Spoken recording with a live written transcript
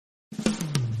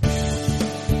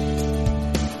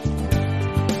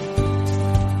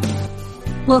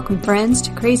Welcome, friends,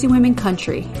 to Crazy Women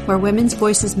Country, where women's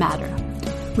voices matter.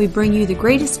 We bring you the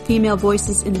greatest female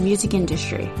voices in the music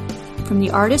industry, from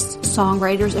the artists,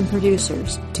 songwriters, and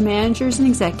producers, to managers and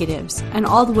executives, and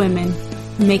all the women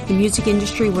who make the music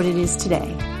industry what it is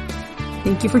today.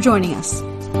 Thank you for joining us.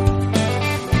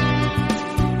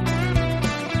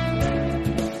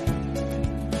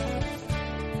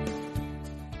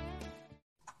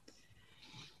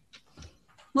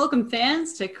 Welcome,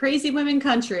 fans, to Crazy Women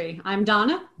Country. I'm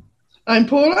Donna. I'm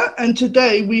Paula, and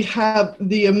today we have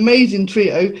the amazing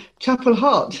trio, Chapel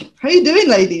Hart. How you doing,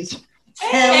 ladies?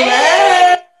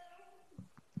 Hello.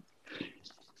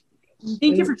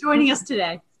 Thank you for joining us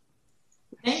today.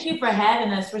 Thank you for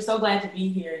having us. We're so glad to be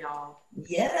here, y'all.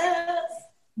 Yes.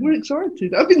 We're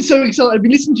excited. I've been so excited. I've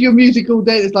been listening to your music all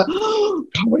day. It's like, oh,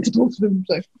 can't wait to talk to them.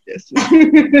 So, yes.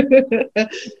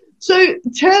 So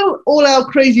tell all our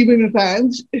Crazy Women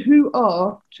fans, who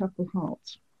are Chapel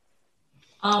Hart?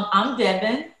 I'm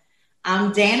Devin.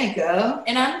 I'm Danica.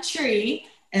 And I'm Tree.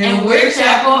 And we're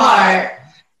Chapel Hart.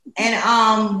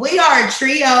 And we are a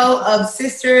trio of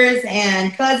sisters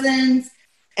and cousins.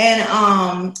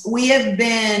 And we have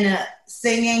been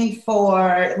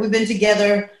we've been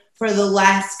together for the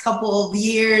last couple of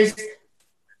years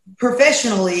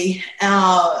professionally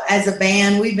as a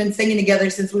band. We've been singing together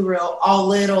since we were all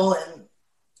little, and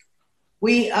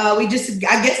we just,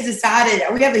 I guess, decided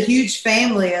we have a huge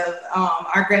family of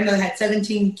our grandmother had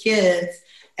 17 kids,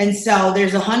 and so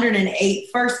there's 108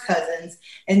 first cousins,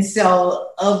 and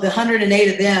so of the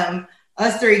 108 of them,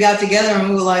 us three got together and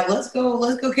we were like, let's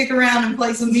go kick around and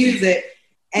play some music.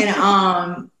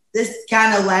 And this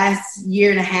kind of last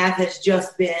year and a half has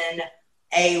just been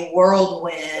a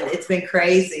whirlwind. It's been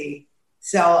crazy.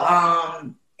 So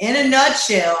in a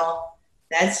nutshell,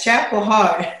 that's Chapel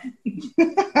Hart.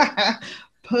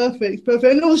 Perfect.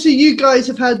 And also you guys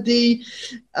have had the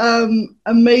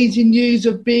amazing news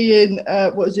of being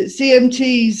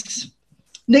CMT's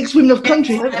Next Women of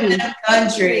Country, haven't you?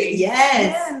 Country,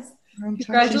 yes.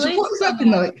 Congratulations. So what's that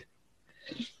been like?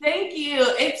 Thank you.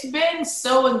 It's been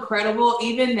so incredible.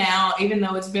 Even now, even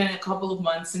though it's been a couple of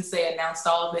months since they announced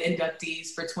all of the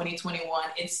inductees for 2021,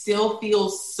 it still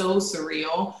feels so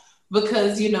surreal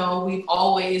because, you know, we've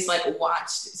always watched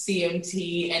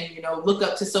CMT and, look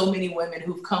up to so many women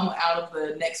who've come out of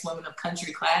the Next Women of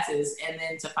Country classes, and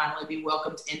then to finally be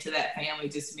welcomed into that family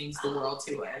just means the world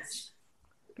to us.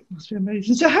 It must be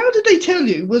amazing. So how did they tell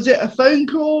you? Was it a phone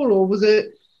call or was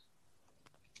it?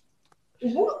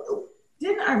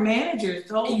 Didn't our managers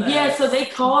told us? Yeah, so they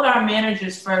called our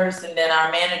managers first, and then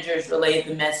our managers relayed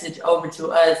the message over to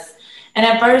us. And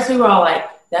at first we were all like,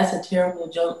 that's a terrible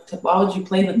joke. Why would you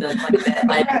play with us like that?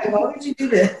 Why would you do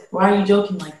that? Why are you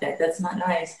joking like that? That's not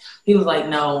nice. He was like,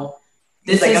 no,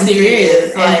 this is I'm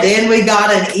serious. And then we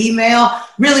got an email.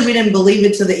 Really, we didn't believe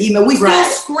it to the email. We still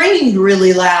screamed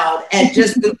really loud at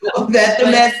just the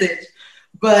message.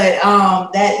 But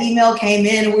that email came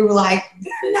in and we were like,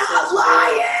 they're not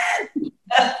lying.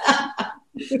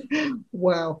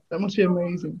 Wow, that must be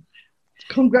amazing.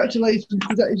 Congratulations,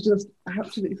 because that is just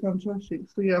absolutely fantastic.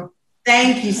 So yeah.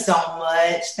 Thank you so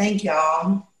much. Thank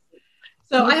y'all.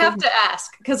 So I have to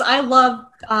ask, because I love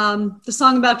the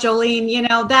song about Jolene,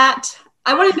 that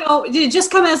I want to know, did it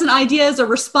just come as an idea, as a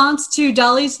response to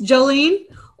Dolly's Jolene,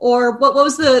 or what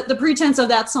was the pretense of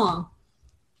that song?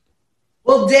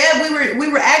 Well, Deb,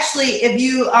 we were actually, if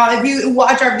you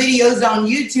watch our videos on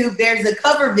YouTube, there's a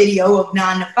cover video of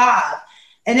 9 to 5.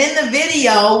 And in the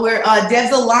video where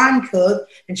Deb's a line cook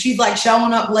and she's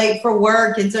showing up late for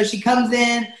work. And so she comes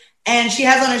in and she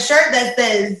has on a shirt that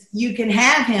says, "You can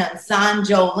have him," signed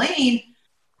Jolene.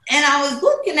 And I was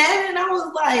looking at it and I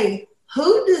was like,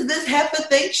 who does this heifer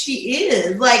think she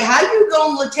is? How you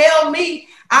gonna tell me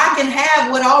I can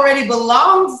have what already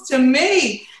belongs to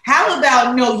me? How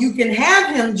about, no, you can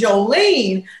have him,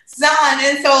 Jolene, son.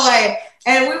 And so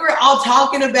and we were all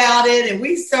talking about it, and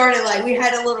we started, we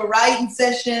had a little writing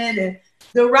session, and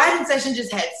the writing session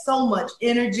just had so much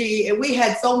energy, and we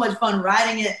had so much fun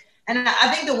writing it. And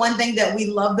I think the one thing that we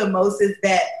love the most is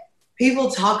that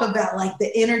people talk about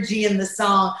the energy in the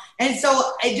song. And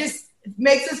so it just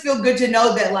makes us feel good to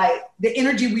know that the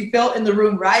energy we felt in the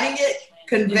room writing it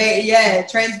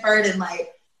transferred, and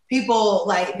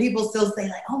people still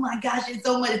say oh my gosh, it's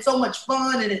so much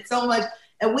fun, and it's so much,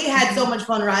 and we had so much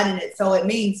fun writing it, so it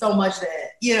means so much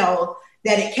that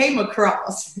that it came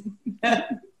across.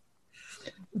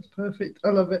 That's perfect. I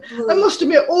love it. I must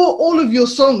admit, all of your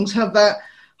songs have that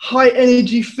high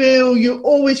energy feel. You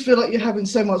always feel like you're having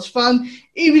so much fun,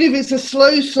 even if it's a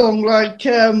slow song like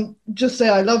Just Say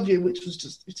I Love You, which was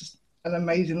just an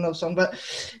amazing love song, but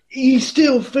you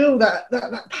still feel that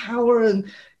power, and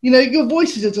your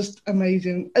voices are just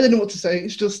amazing. I don't know what to say.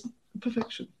 It's just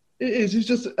perfection. It is. It's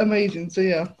just amazing. So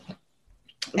yeah.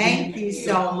 Thank you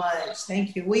so much.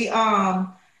 Thank you. I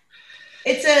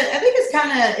think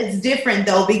it's different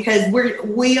though, because we're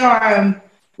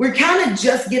kind of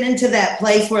just getting to that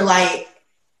place where like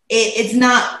it's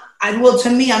not. To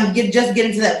me, I'm just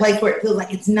getting to that place where it feels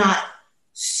like it's not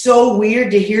so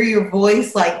weird to hear your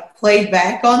voice like played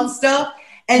back on stuff.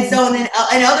 And so then,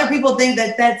 and other people think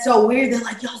that that's so weird. They're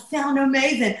like, y'all sound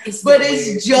amazing. It's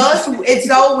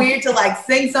so weird to like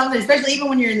sing something, especially even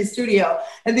when you're in the studio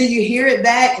and then you hear it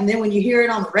back. And then when you hear it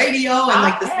on the radio and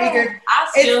like the speaker,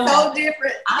 it's so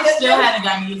different. I still haven't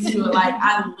gotten used to it. Like,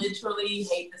 I literally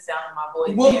hate the sound of my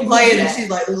voice. We'll play it and she's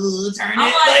like, turn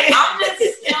it. I'm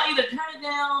just, either turn it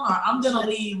down or I'm going to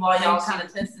leave while y'all kind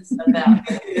of test this stuff out.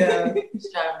 Yeah. It's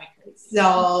driving me crazy.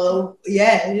 So,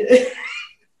 yeah.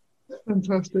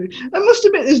 Fantastic. I must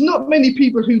admit, there's not many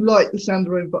people who like the sound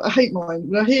of their own, but I hate mine.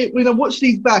 When I watch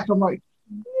these back, I'm like,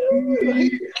 I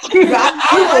wonder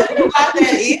why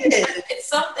that is.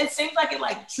 It seems like it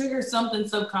like triggers something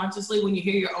subconsciously when you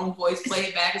hear your own voice play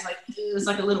it back. It's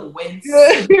like a little wince.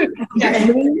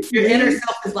 Your inner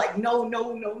self is like, no.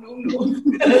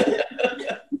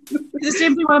 The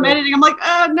same thing when I'm editing. I'm like,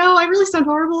 no, I really sound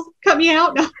horrible. Cut me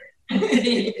out. No.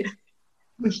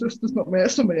 It's not me.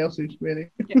 It's somebody else's,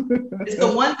 really. It's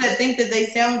the ones that think that they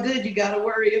sound good you got to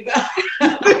worry about.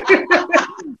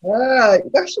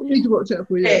 That's what we need to watch out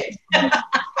for. Yeah.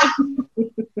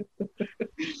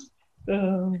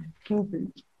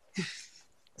 Perfect.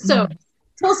 So,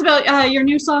 tell us about your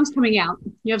new songs coming out.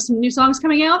 You have some new songs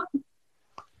coming out?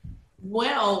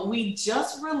 Well, we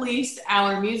just released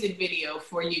our music video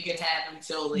for You Can Have Him,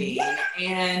 Jolene.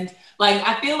 And like,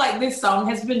 I feel like this song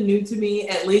has been new to me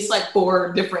at least like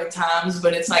 4 different times,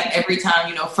 but it's like every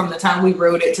time, from the time we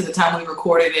wrote it to the time we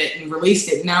recorded it and released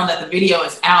it, now that the video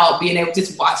is out, being able to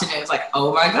just watching it, it's like,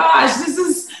 oh my gosh, this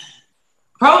is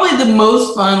probably the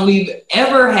most fun we've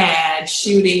ever had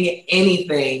shooting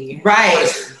anything.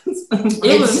 Right.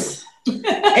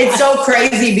 It's so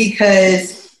crazy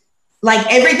because like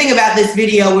everything about this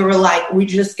video, we were like, we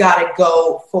just got to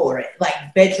go for it.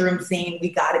 Like bedroom scene, we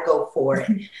got to go for it.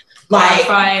 Like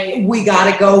we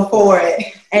got to go for it.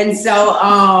 And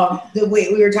so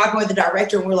we were talking with the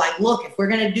director and we're like, look, if we're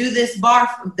going to do this bar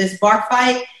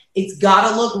fight, it's got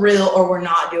to look real or we're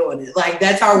not doing it. Like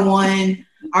that's our one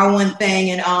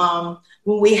thing. And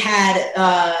when we had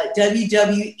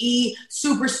WWE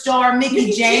superstar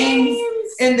Mickie James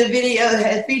in the video,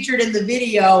 had featured in the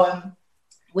video, and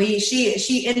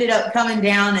she ended up coming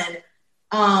down and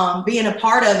being a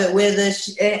part of it with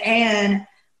us, and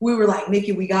we were like,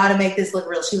 Mickie, we got to make this look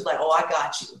real. She was like, oh, I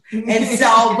got you. And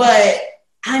so, but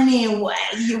I mean,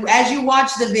 as you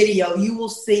watch the video, you will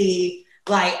see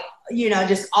like,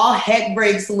 just all heck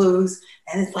breaks loose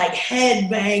and it's like head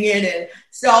banging. And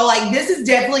so like, this is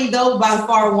definitely though by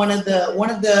far one of the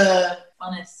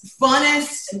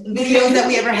funnest videos that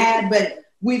we ever had. But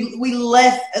we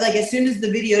left, like as soon as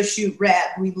the video shoot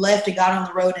wrapped, we left and got on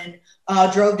the road and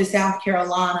drove to South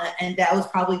Carolina. And that was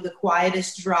probably the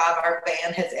quietest drive our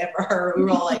band has ever heard. We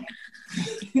were all like,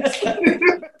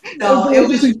 so it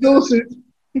was exhausted.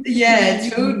 Yeah,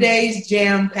 2 days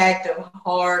jam-packed of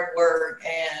hard work,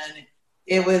 and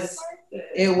it was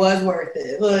worth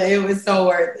it. It was so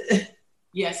worth it.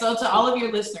 Yeah, so to all of your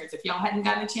listeners, if y'all hadn't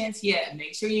gotten a chance yet,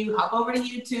 make sure you hop over to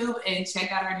YouTube and check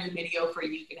out our new video for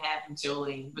You Can Have Him,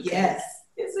 Jolene. Yes.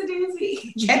 It's a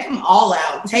doozy. Check them all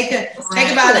out. Take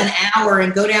about an hour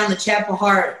and go down the Chapel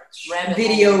Hart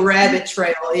rabbit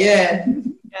trail. Yeah.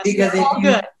 Yes, because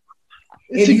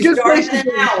It's if you start in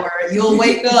an hour, you'll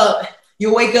wake up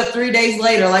 3 days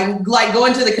later, like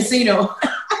going to the casino.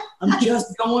 I'm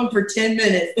just going for 10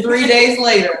 minutes, 3 days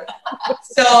later.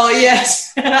 So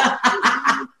yes,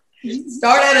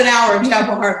 start at an hour of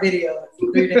Chapel Hart video.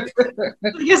 3 days.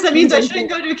 I guess that means I shouldn't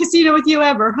go to a casino with you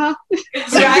ever, huh?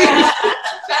 Right?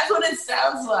 That's what it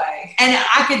sounds like. And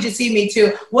I could just see me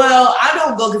too. Well, I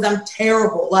don't go because I'm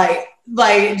terrible. Like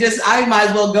I might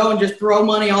as well go and just throw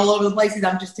money all over the place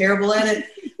because I'm just terrible at it.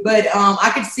 But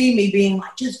I could see me being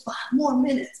like, just 5 more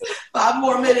minutes.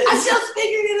 I just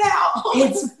figured it out.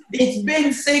 It's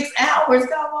been 6 hours.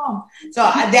 Come on. So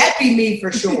that'd be me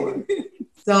for sure.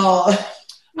 So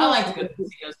I like to go to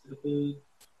casinos for the food.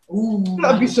 Ooh.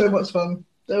 That'd be so much fun.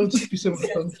 That would just be so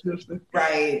much fun. Seriously.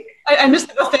 Right. I miss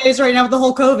the buffets right now with the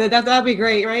whole COVID. That'd be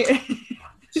great, right?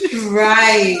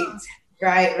 Right.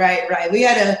 We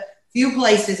had a few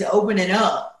places opening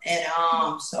up, and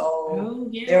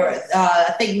there were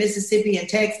I think Mississippi and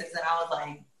Texas, and I was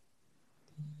like,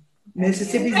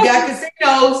 Mississippi's got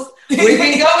casinos. We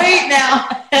can go eat now.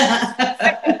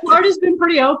 Florida's been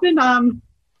pretty open.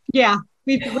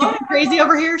 We've been crazy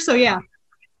over here, so yeah.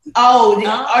 Oh,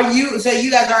 are you? So you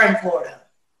guys are in Florida?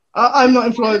 I'm not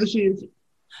in Florida. She is.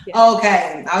 Yeah.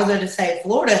 Okay, I was going to say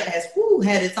Florida has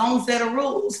had its own set of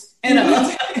rules.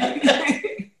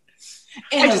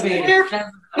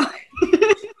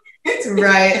 It's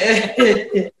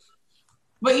right.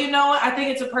 But you know what? I think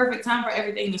it's a perfect time for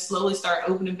everything to slowly start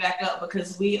opening back up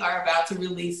because we are about to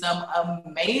release some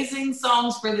amazing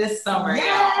songs for this summer,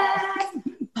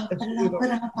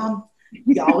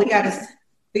 Y'all, we got a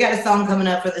song coming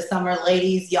up for the summer,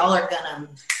 ladies. Y'all are gonna.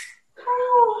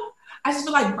 I just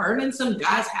feel like burning some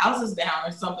guys' houses down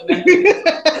or something. That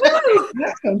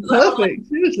sounds perfect.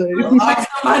 Seriously. Like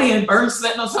somebody in burn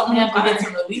setting or something have to get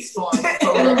some release forms.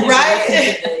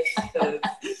 Right?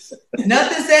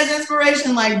 Nothing says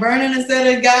inspiration like burning a set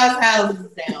of guys' houses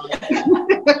down.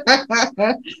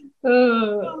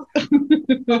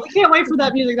 We can't wait for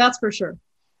that music, that's for sure.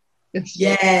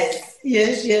 Yes.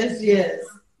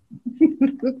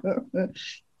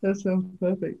 That sounds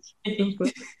perfect.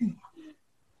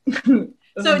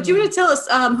 So do you want to tell us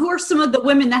who are some of the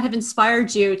women that have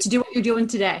inspired you to do what you're doing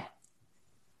today?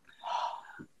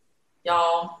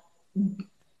 Y'all,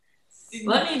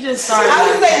 let me just start.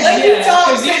 I was like, let me talk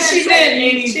because she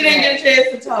didn't get a chance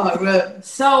to talk. But.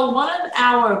 So one of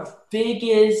our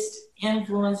biggest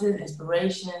influences,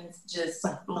 inspirations, just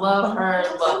love her,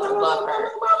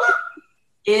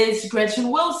 is Gretchen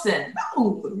Wilson.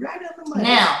 Oh, right up the line.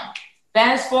 Now,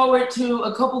 fast forward to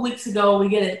a couple weeks ago, we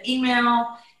get an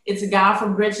email. It's a guy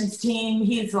from Gretchen's team.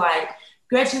 He's like,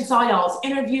 Gretchen saw y'all's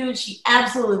interview. She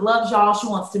absolutely loves y'all. She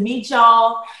wants to meet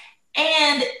y'all.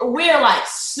 And we're like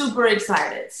super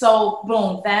excited. So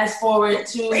boom, fast forward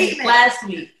to last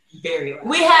week.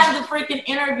 We had the freaking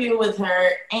interview with her.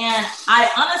 And I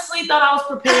honestly thought I was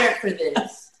prepared for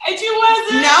this. And you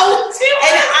wasn't? No.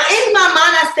 And in my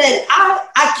mind, I said,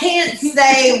 I can't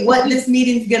say what this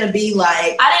meeting's going to be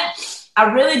like.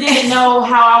 I really didn't know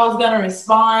how I was going to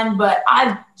respond, but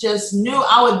I just knew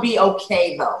I would be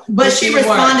okay, though. But she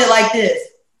responded like this.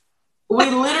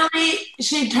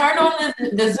 She turned on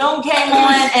the Zoom came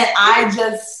on, and I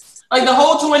just, like the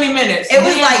whole 20 minutes. It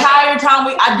was the entire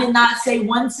time I did not say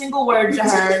one single word to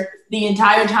her the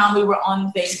entire time we were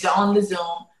on the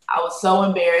Zoom. I was so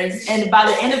embarrassed. And by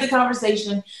the end of the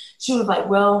conversation, she was like,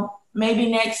 well,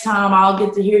 maybe next time I'll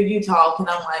get to hear you talk. And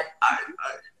I'm like,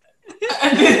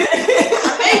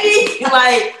 maybe.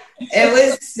 Like, it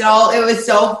was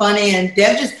so funny. And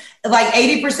Deb just, like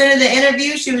 80% of the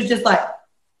interview, she was just like,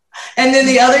 and then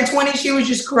the other 20, she was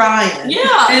just crying.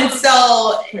 Yeah. And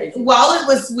so while it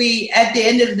was sweet, at the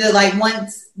end of the,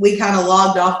 once we kind of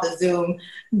logged off the Zoom,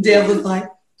 Deb was like,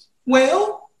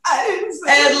 well,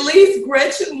 at least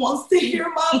Gretchen wants to hear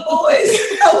my voice.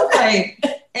 Okay.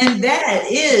 And that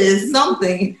is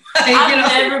something.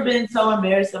 I've never been so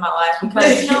embarrassed in my life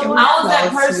because I was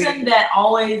that person that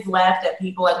always laughed at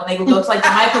people like when they would go to like the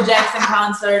Michael Jackson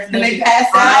concert and they pass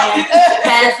out.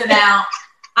 Passing out.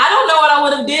 I don't know what I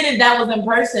would have did if that was in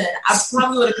person. I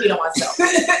probably would have peed on myself.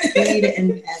 Peed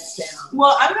and passed down.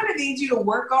 Well, I'm going to need you to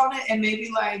work on it and maybe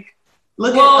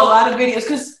look at a lot of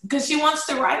videos because she wants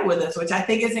to write with us, which I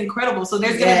think is incredible. So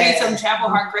there's going to be some Chapel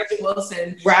Hart Gretchen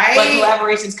Wilson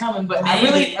collaborations coming. But I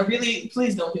really,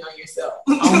 please don't pee on yourself.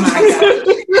 Oh my God.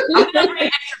 I'm going to bring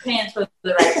extra pants for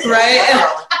the right.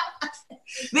 Right.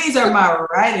 These are my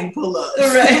writing pull-ups.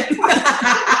 Right.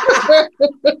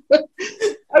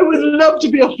 I would love to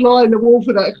be a fly in the wall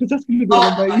for that because that's going to be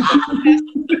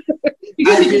amazing. You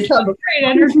guys just have great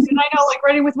energy, and I know,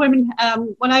 writing with women,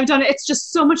 when I've done it, it's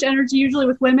just so much energy. Usually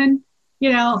with women,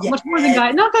 much more than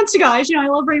guys. No offense to guys, I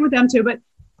love writing with them too, but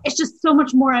it's just so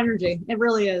much more energy. It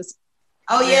really is.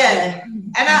 Oh yeah,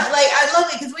 and I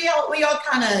love it because we all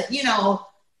kind of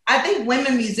I think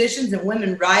women musicians and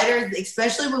women writers,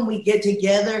 especially when we get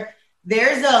together,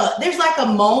 there's like a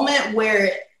moment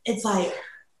where it's like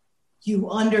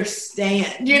you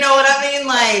understand. You know what I mean?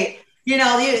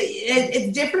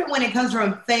 It's different when it comes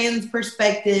from fans'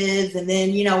 perspectives, and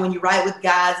then when you write with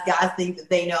guys think that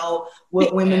they know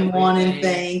what women want and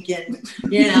think, and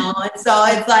and so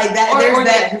it's like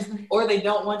that. Or they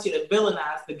don't want you to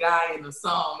villainize the guy in the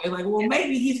song. They're like, well,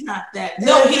 maybe he's not that.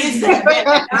 No, he is that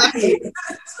bad.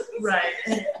 Right.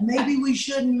 Maybe we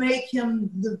shouldn't make him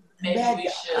the bad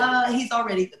guy. He's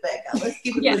already the bad guy. Let's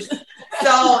keep it pushing.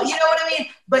 So you know what I mean.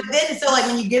 But then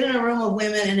when you get in a room of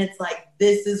women and it's like,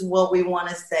 this is what we want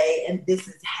to say and this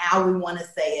is how we want to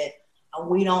say it, and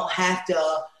we don't have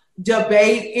to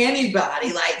debate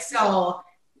anybody. Like, so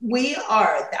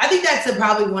I think that's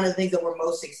probably one of the things that we're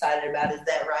most excited about, is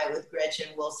that, right, with Gretchen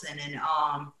Wilson. And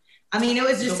I mean, it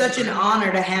was just such an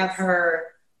honor to have her,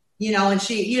 you know, and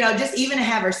she, you know, just even to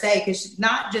have her say,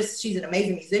 because she's an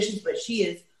amazing musician, but she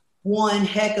is one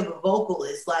heck of a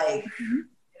vocalist. Like,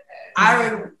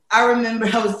 I remember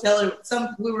I was telling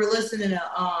we were listening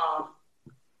to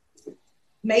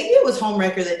maybe it was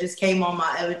Homewrecker that just came on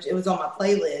it was on my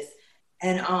playlist.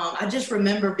 And I just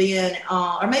remember being,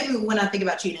 or maybe when I think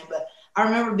about cheating, but I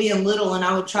remember being little and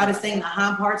I would try to sing the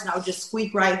high parts and I would just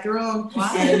squeak right through them.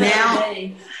 Wow. And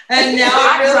now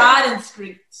I tried and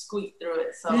squeak through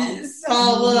it. So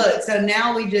look, so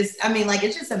now it's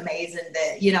just amazing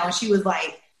that, you know, she was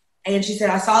like, and she said,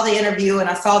 I saw the interview and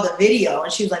I saw the video.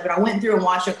 And she was like, but I went through and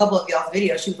watched a couple of y'all's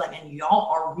videos. She was like, and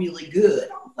y'all are really good.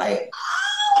 I was like,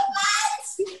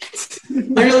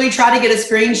 literally tried to get a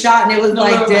screenshot and it was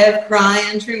Dev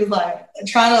crying. She was like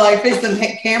trying to like fix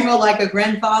the camera like a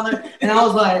grandfather. And I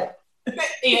was like,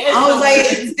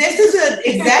 this is an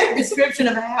exact description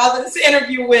of how this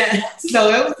interview went.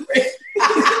 So it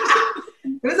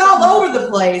was all over the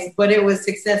place, but it was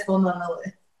successful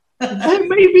nonetheless. And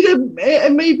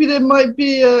maybe there might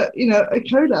be a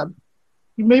collab.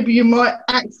 Maybe you might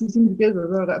act something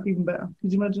together. Oh, that'd be even better.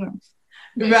 Could you imagine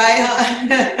that?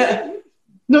 Right.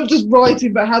 Not just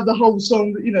writing, but have the whole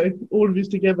song, you know, all of us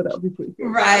together. That would be pretty cool.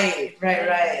 Right.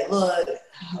 Look,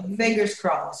 fingers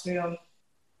crossed.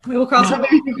 We will cross our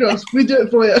fingers crossed. We do it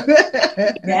for you.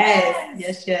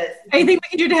 Yes. Anything we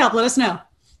can do to help, let us know.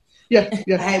 Yeah.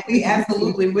 Hey, we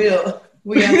absolutely will.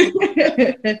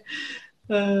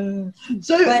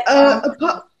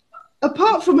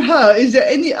 Apart from her, is there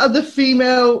any other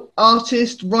female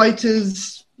artists,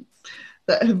 writers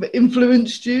that have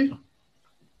influenced you?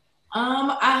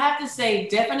 I have to say,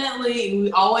 definitely,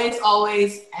 we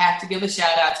always have to give a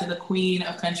shout out to the queen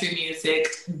of country music,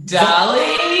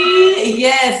 Dolly.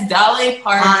 Yes, Dolly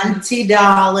Parton. Auntie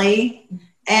Dolly.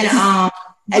 And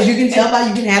as you can tell by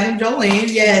You Can Have Him, Jolene.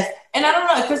 Yes. And I don't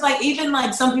know, because like even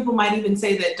like some people might even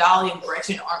say that Dolly and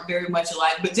Gretchen aren't very much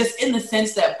alike, but just in the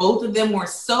sense that both of them were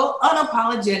so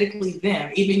unapologetically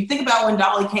them. Even think about when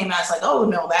Dolly came out, it's like, oh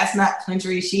no, that's not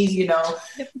country. She's, you know,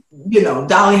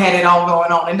 Dolly had it all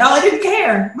going on, and Dolly didn't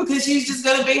care because she's just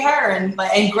gonna be her.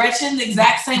 And Gretchen the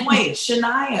exact same way.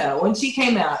 Shania, when she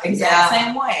came out,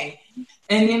 same way.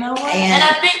 And you know what? And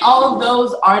I think all of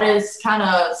those artists kind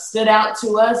of stood out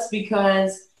to us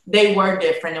because they were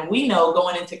different, and we know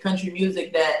going into country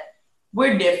music that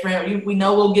we're different. We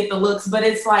know we'll get the looks, but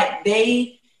it's like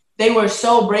they were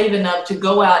so brave enough to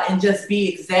go out and just be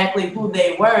exactly who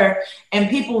they were, and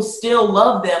people still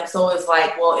love them. So it's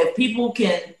like, well, if people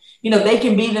can, they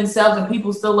can be themselves and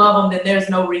people still love them, then there's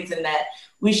no reason that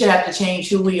we should have to change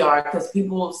who we are, because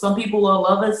some people will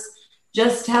love us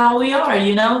just how we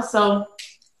are, so.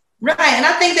 Right, and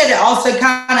I think that it also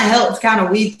kind of helps kind of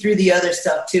weed through the other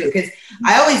stuff too, because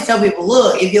I always tell people,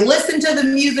 look, if you listen to the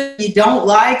music, you don't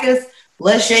like us,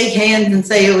 let's shake hands and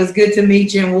say it was good to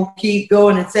meet you, and we'll keep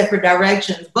going in separate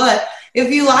directions. But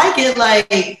if you like it,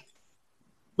 like,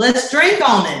 let's drink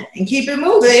on it and keep it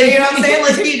moving. You know what I'm saying?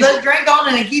 Let's drink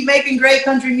on it and keep making great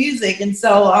country music. And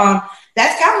so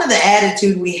that's kind of the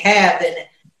attitude we have. And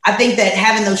I think that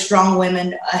having those strong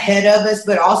women ahead of us,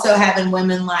 but also having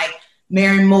women like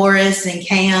Maren Morris and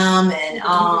Cam and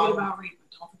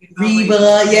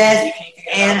Reba, yes,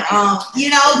 and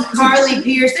Carly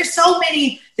Pierce. There's so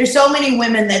many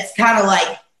women that's kind of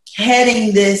like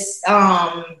heading this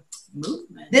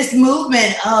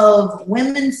movement of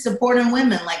women supporting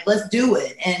women. Like, let's do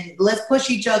it and let's push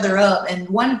each other up. And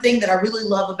one thing that I really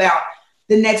love about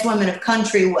the Next Women of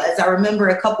Country was, I remember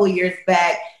a couple of years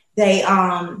back, there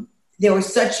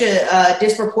was such a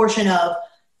disproportion of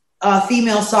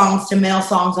female songs to male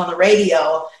songs on the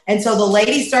radio. And so the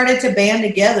ladies started to band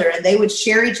together, and they would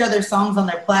share each other's songs on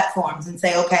their platforms and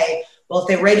say, okay, well, if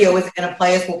the radio isn't going to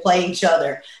play us, we'll play each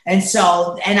other. And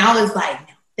I was like,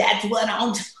 that's what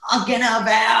I'm talking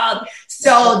about.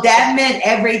 So that meant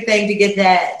everything to get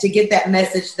that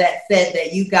message that said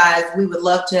that you guys, we would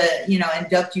love to,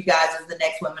 induct you guys as the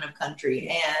Next Women of Country.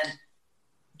 And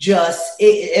just,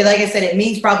 like I said, it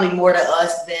means probably more to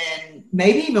us than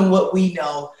maybe even what we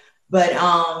know. But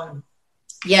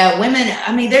women,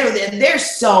 I mean, there's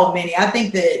so many. I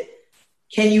think that,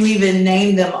 can you even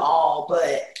name them all?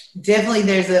 But definitely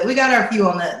we got our few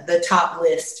on the top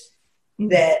list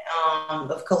that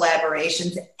of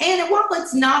collaborations. And while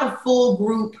it's not a full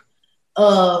group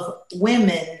of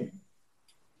women,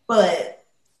 but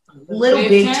Little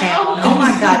Big Town. Oh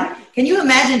my God. Can you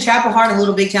imagine Chapel Hart and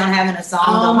Little Big Town having a song?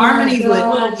 The harmonies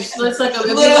would. It's like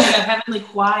a heavenly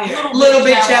choir. Little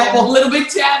Big Chapel. Little Big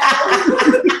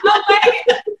Chapel.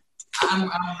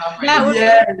 I'm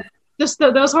ready. Just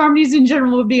those harmonies in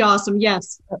general would be awesome.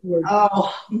 Yes.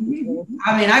 Oh, I mean,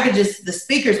 the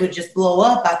speakers would just blow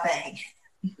up, I think.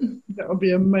 That would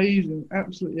be amazing.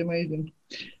 Absolutely amazing.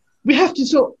 We have to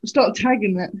start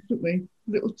tagging that, don't we?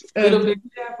 Little Big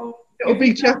Chapel. Little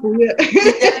Big Chapel, yeah.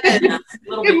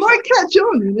 It might catch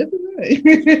on, you never know.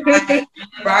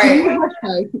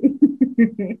 Right.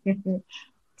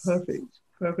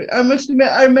 Perfect. I must admit,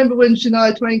 I remember when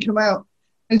Shania Twain came out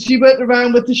and she went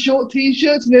around with the short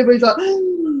t-shirts and everybody's like,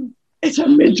 oh, it's a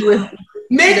midriff.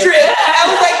 Midriff. I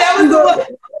was like, that was the one.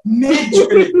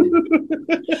 Midriff.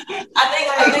 I think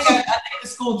the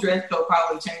school dress code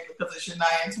probably changed because of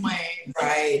Shania Twain.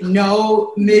 Right.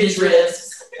 No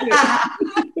midriffs.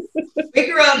 We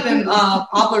grew up in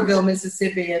Poplarville,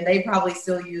 Mississippi, and they probably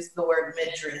still use the word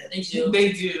midriff.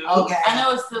 They do. Okay. I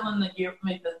know it's still in the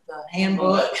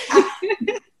handbook.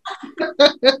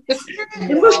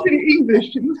 It must be the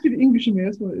English. It must be the English in me.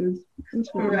 That's what it is.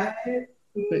 That's what Right.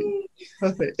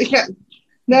 Perfect. Okay.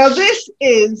 Now this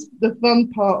is the fun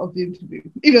part of the interview.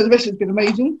 You know, the rest has been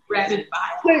amazing. Rapid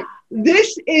fire. So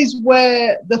this is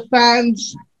where the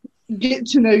fans get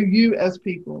to know you as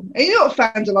people. And you know what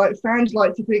fans are like? Fans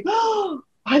like to think, oh,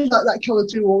 I like that colour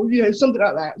too, or you know, something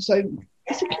like that. So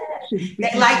it's a connection.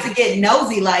 They like to get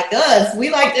nosy like us. We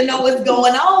like to know what's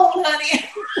going on, honey.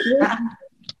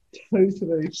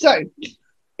 Totally. So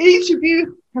each of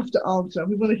you have to answer.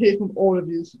 We want to hear from all of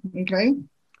you. Okay?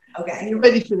 Okay. You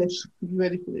ready for this?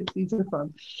 These are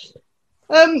fun.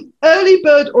 Early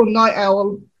bird or night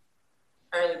owl?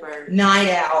 Early bird. Night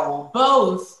owl.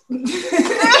 Both.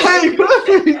 Hey,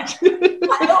 perfect.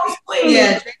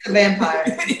 Yeah, drink the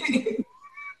vampire.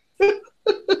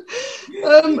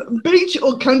 Beach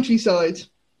or countryside?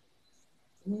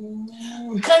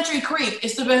 Country creek.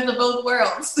 It's the best of both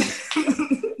worlds.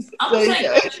 I'm There gonna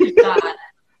you say go. countryside.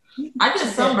 I get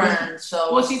sunburned,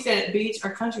 so. Well, she said beach or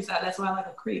countryside. That's why I like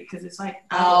a creek, because it's like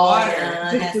water.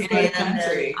 Yeah, It's like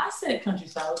country. I said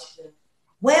countryside. What she said.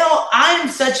 Well, I'm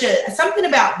something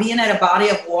about being at a body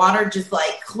of water just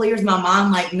like clears my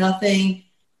mind like nothing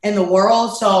in the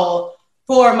world. So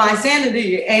for my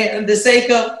sanity and the sake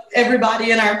of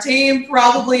everybody in our team,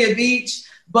 probably a beach.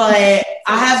 But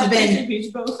I've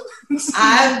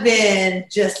been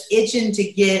just itching to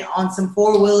get on some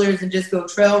 4-wheelers and just go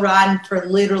trail riding for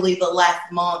literally the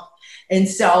last month. And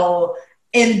so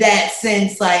in that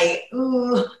sense, like,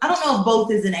 ooh, I don't know if both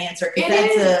is an answer.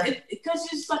 Because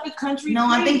it's like a country. No,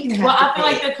 creek. I think you have Well, to I feel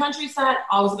like the countryside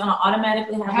always gonna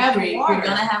automatically have a creek. water. You're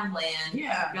gonna have land.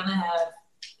 Yeah. You're gonna have.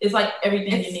 It's like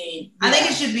everything you need. I think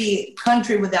it should be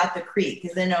country without the creek,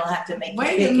 because then they'll have to make.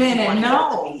 Wait a minute,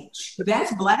 no,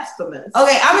 that's blasphemous.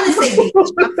 Okay, I'm gonna say beach. I'm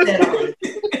set on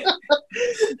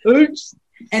it. Oops.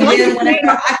 And then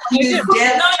whenever I can use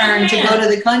Deb's turn to go to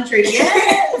the country,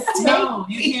 yes. No,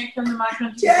 you can't come to my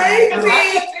country. Take me.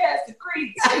 Yes, the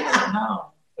creeks.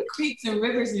 No, the creeks and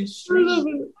rivers and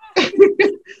streams.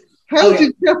 How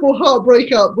did Chapel Hart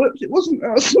break up? Whoops, it wasn't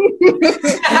us. It's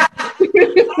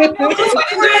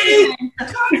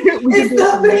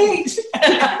the beach.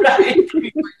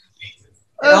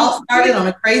 It all started on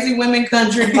a Crazy Women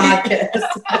Country podcast.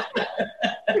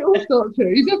 It all starts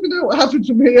here. You never know what happened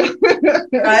from here.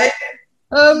 Right?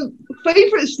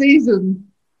 Favorite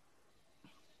season?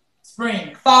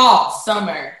 Spring, Fall,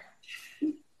 summer.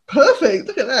 Perfect.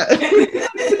 Look at that.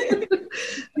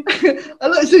 I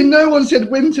like to say no one said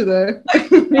winter there.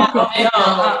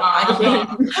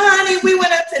 Honey, we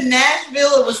went up to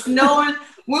Nashville. It was snowing.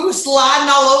 We were sliding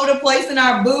all over the place in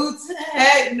our boots.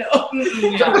 Heck no.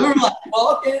 We were like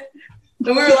walking.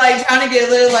 And we were like trying to get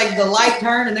like the light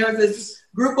turn, and there was this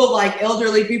group of like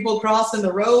elderly people crossing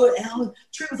the road, and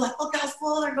Tree was like, look how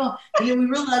slow they're going. And then we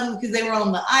realized it was because they were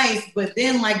on the ice. But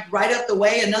then like right up the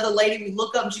way, another lady, we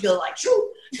look up and she goes like,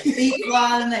 shoo, the feet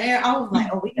flying in the air. I was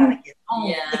like, oh, we gotta get home.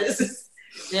 Yeah, this is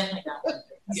definitely not.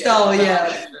 So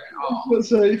yeah. Which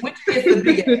is the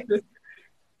biggest?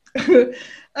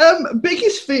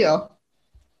 Biggest fear?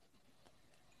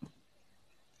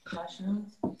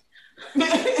 Mushrooms.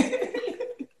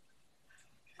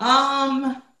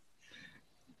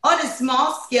 On a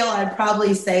small scale, I'd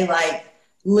probably say like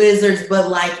lizards, but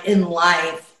like in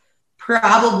life,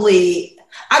 probably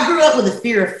I grew up with a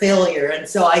fear of failure. And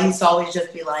so I used to always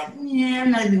just be like, yeah,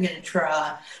 I'm not even going to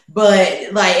try.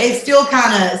 But like, it still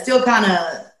kind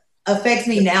of affects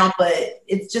me now, but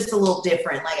it's just a little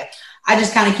different. Like I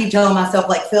just kind of keep telling myself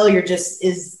like failure just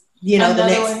is, you know, the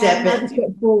next step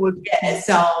forward. Yeah,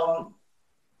 so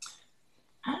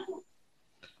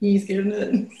You ain't scared of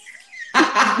nothing.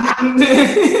 I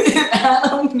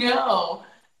don't know.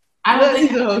 I don't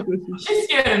think she's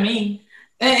scared of me.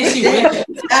 And she wishes.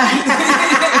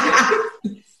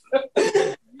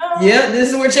 Yep, this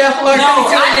is where Chapel Lark. No,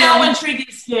 I know when Tree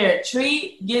gets scared.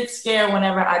 Tree gets scared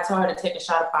whenever I tell her to take a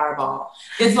shot of Fireball.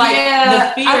 It's like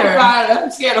the fear. I'm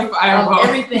scared of Fireball.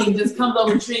 Everything just comes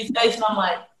over Tree's face, and I'm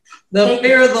like, the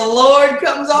fear of the Lord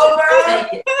comes over.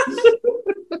 Take it.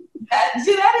 That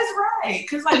is right.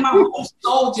 Because like my whole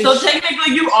soul just. So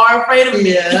technically, you are afraid of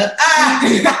me. Yeah.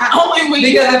 Only when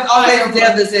because that's always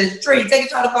Deb that says, Tree, take a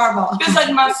shot of Fireball. It's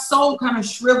like my soul kind of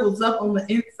shrivels up on the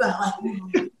inside,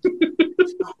 like.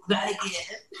 That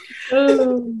again.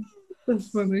 Oh, that's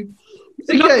funny.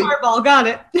 So no Fireball, got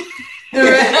it.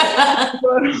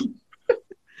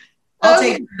 I'll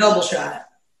take a double shot.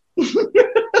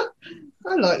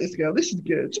 I like this girl. This is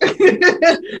good.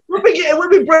 we'll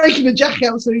be breaking the jack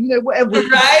out soon, whatever.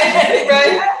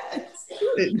 Right.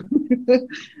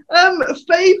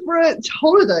 Favorite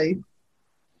holiday?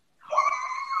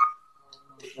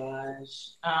 Oh my gosh.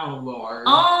 Oh Lord.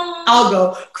 I'll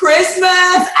go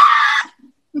Christmas.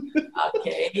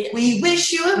 Okay. We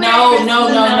wish you a No.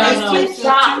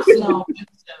 Stop.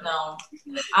 No.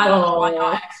 I don't know why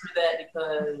y'all asked for that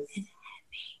because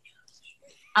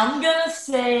I'm gonna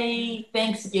say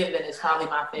Thanksgiving is probably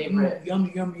my favorite.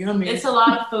 Yummy. It's a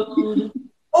lot of food.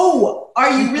 Oh,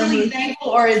 are you really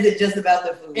thankful or is it just about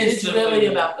the food? It's really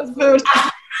about the food.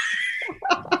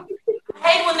 I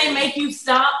hate when they make you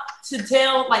stop to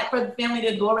tell, like, for the family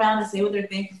to go around and say what they're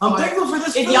thankful for. I'm thankful for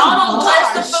this if food. If y'all don't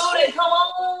bless the food and come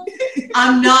on.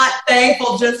 I'm not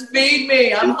thankful. Just feed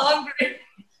me. I'm hungry.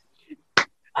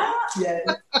 Yes.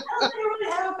 I don't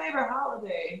really have a favorite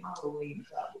holiday. Halloween,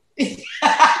 probably.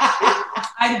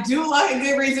 I do like a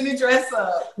good reason to dress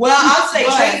up. Well, I'll say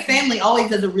Trade's family always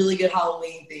does a really good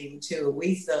Halloween theme too.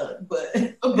 We suck, but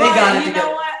they got it. You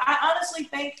know what? I honestly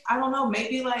think, I don't know,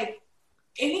 maybe like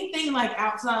anything like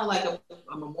outside like a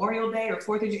Memorial Day or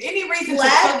 4th of July, any reason to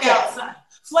cook outside.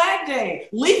 Flag Day,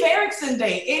 Leif Erikson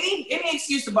Day, any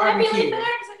excuse to barbecue.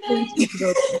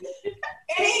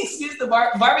 Any excuse to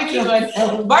barbecue.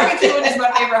 Barbecuing is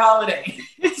my favorite holiday.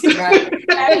 Right.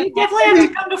 You definitely have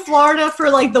to come to Florida for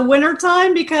like the winter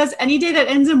time because any day that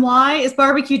ends in Y is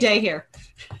barbecue day here.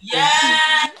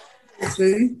 Yeah.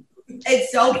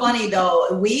 It's so funny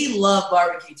though. We love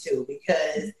barbecue too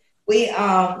because we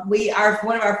are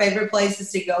one of our favorite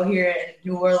places to go here in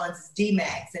New Orleans is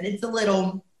D-Max, and it's a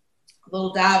little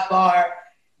dive bar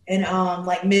in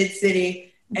like mid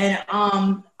city, and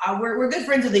we're good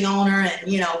friends with the owner,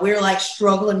 and we're like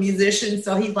struggling musicians,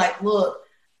 so he's like, look,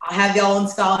 I'll have y'all in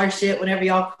scholarship whenever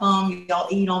y'all come, y'all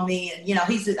eat on me, and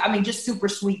he's just super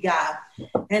sweet guy,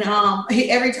 and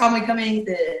every time we come in he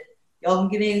said, y'all can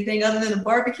get anything other than a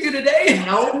barbecue today?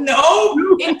 No.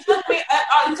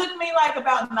 It took me like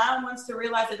about 9 months to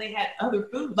realize that they had other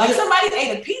food. Like somebody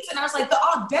ate a pizza, and I was like, the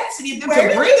audacity of them to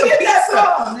bring a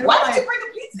pizza. Why did you bring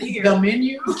a pizza here? The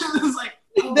menu. It was like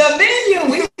the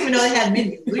menu. We didn't even know they had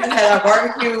menus. We just had our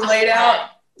barbecue laid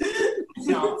out.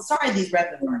 No, sorry, these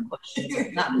rapid fire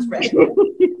questions. Not just rapid.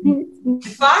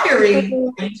 Fiery,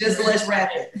 just less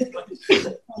rapid.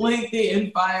 Lengthy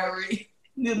and fiery.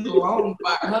 The wrong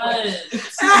fire.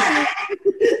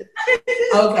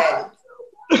 Okay.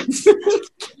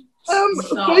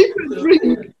 Favorite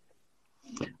drink.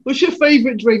 What's your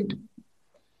favorite drink?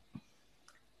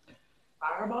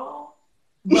 Fireball.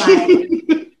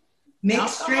 Like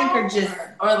mixed drink or just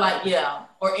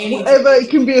or any whatever. It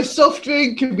can be a soft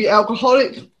drink, can be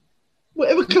alcoholic,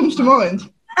 whatever comes to mind.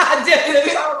 I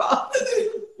definitely Fireball.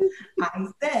 I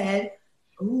said.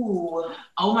 Ooh.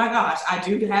 Oh my gosh, I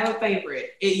do have a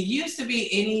favorite. It used to be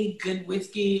any good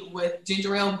whiskey with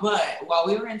ginger ale, but while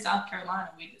we were in South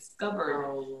Carolina, we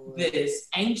discovered this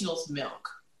Angel's Milk.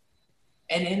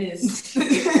 And it is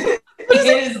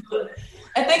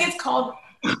I think it's called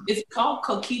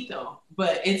Coquito,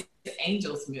 but it's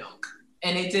Angel's Milk.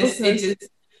 And it tastes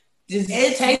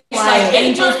like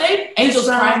Angel's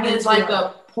Prime is like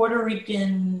a Puerto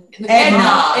Rican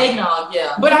eggnog,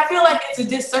 yeah. But I feel like it's a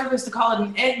disservice to call it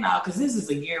an eggnog because this is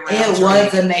a year-round drink. It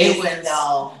was amazing,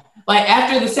 though. Like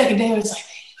after the second day, I was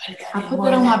like, I put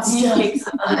that on my pancakes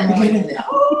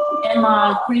and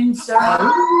my cream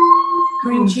syrup,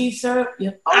 cream cheese syrup.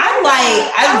 Yep.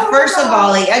 First of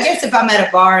all, I guess if I'm at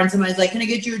a bar and somebody's like, "Can I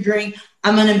get you a drink?"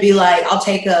 I'm gonna be like, "I'll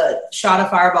take a shot of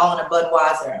Fireball and a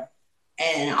Budweiser."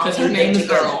 And I'll her name is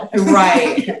Girl.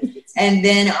 Right. And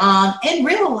then in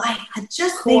real life, I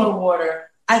just think water.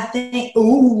 I think,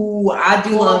 I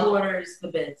do love water is the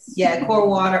best. Yeah, core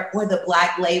water or the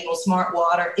Black Label Smart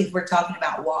Water if we're talking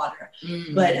about water.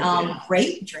 But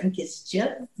grape drink is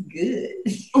just good.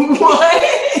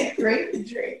 What? Grape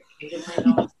drink. When is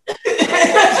the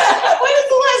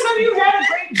last time you had a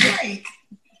grape drink?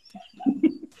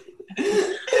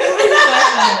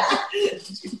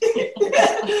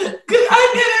 Because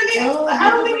I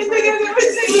don't even think I've ever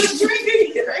seen you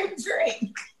drink a grape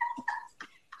drink.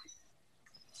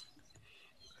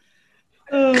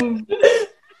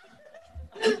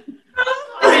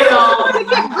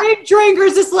 Grape drink, or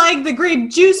is this like the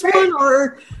grape juice one,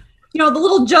 or the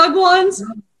little jug ones?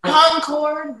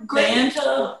 Concord,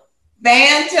 Fanta,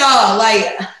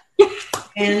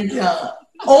 Fanta.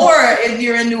 Or if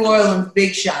you're in New Orleans,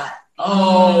 Big Shot.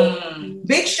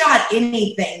 Big Shot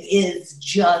anything is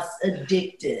just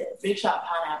addictive. Big Shot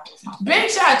pineapple.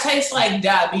 Big Shot tastes like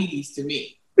diabetes to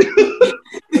me.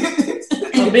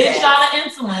 A big shot of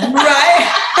insulin. Right?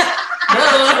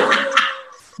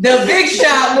 The Big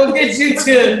Shot will get you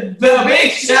to the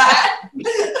Big Shot.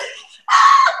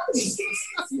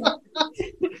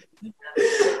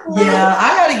 Yeah,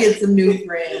 I gotta get some new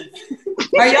friends.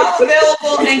 Are y'all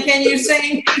available and can you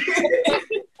sing?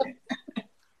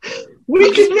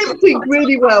 We can lip sync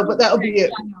really well, but that'll be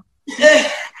it.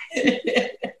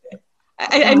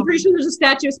 I'm pretty sure there's a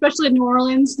statue, especially in New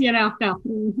Orleans. No.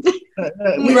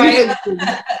 Right.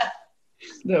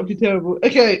 That would be terrible.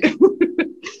 Okay.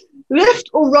 Left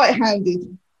or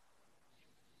right-handed?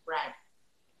 Right.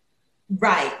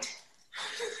 Right.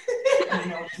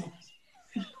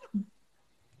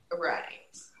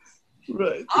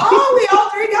 Oh, we all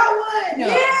three got one.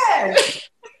 Yeah.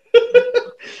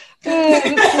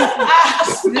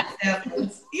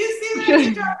 You see that?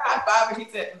 She tried high five and she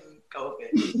said, COVID.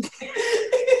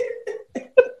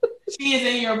 She is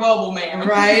in your bubble, man.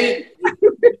 Right?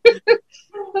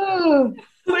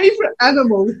 Favorite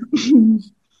animal?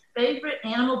 Favorite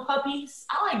animal, puppies?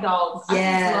 I like dogs. Yeah.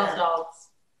 I just love dogs.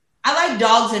 I like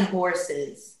dogs and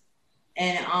horses.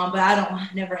 And but I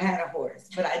never had a horse.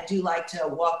 But I do like to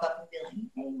walk up and be like,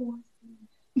 hey, horse.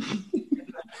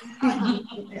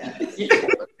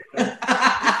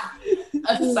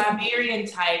 A Siberian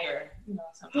tiger.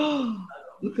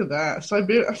 Look at that.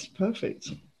 Siberia, that's perfect.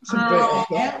 That's a great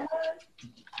answer.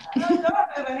 I don't know if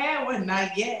I've ever had one,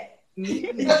 not yet.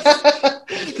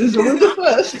 There's always the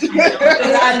first.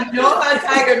 I know my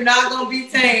tiger not gonna be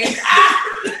tamed.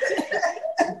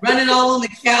 Running all on the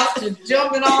couch and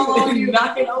jumping all on you,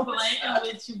 knocking over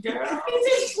with you, girl. He's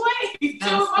just playing.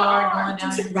 Going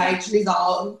down. Right, she's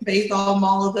all face all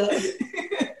mauled up.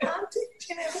 I'm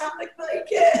teaching him how to play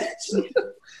catch.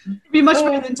 It'd be much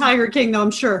better than Tiger King, though,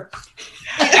 I'm sure.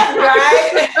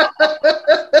 Right?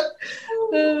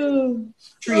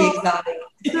 Tree exotic.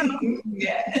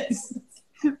 Yes.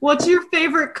 What's your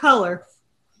favorite color?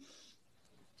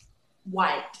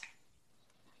 White.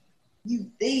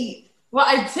 You thief. Well,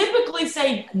 I typically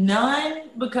say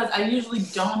none because I usually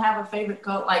don't have a favorite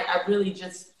color. Like, I really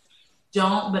just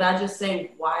don't, but I just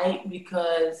say white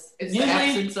because it's usually, the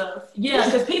absence of. Yeah,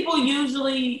 because people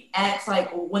usually ask, like,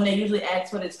 when they usually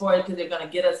ask what it's for, because they're going to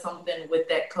get us something with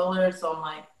that color. So I'm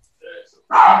like,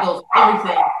 I go for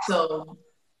everything. So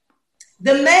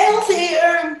the mail's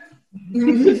here.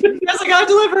 Yes, I got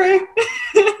delivery.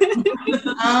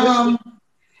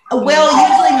 Well,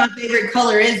 usually my favorite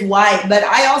color is white, but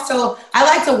I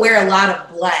like to wear a lot of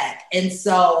black. And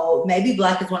so maybe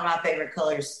black is one of my favorite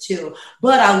colors too.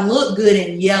 But I look good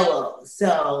in yellow.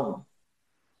 So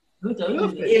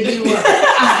if you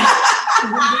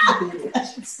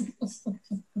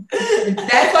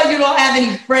that's why you don't have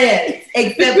any friends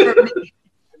except for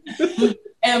me.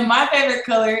 And my favorite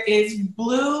color is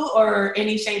blue or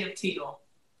any shade of teal.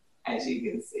 As you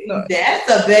can see. That's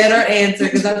a better answer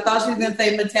because I thought she was going to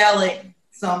say metallic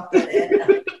something.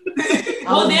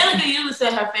 Well, Danica usually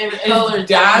said her favorite color is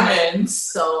diamonds.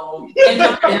 So, and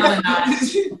down and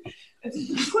what's your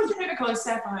favorite color?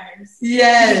 Sapphires.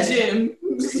 Yes. Jim.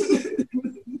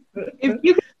 If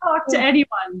you could talk to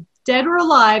anyone, dead or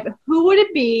alive, who would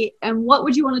it be and what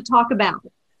would you want to talk about?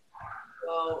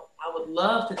 Well, I would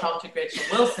love to talk to Gretchen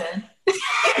Wilson. You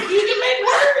can make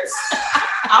words.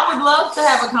 I would love to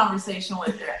have a conversation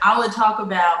with her. I would talk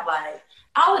about,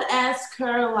 I would ask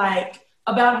her,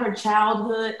 about her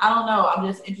childhood. I don't know. I'm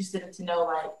just interested to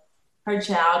know, her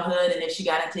childhood and if she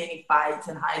got into any fights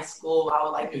in high school. I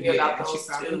would like to hear about those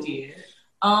too.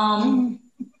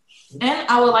 And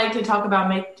I would like to talk about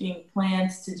making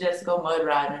plans to just go mud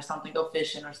riding or something, go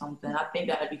fishing or something. I think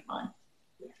that'd be fun.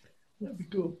 That'd be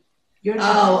cool.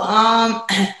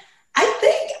 I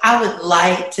think I would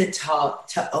like to talk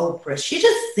to Oprah. She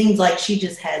just seems like she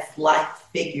just has life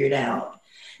figured out.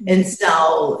 And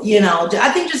so, I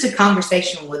think just a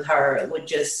conversation with her would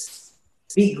just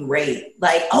be great.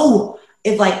 Like,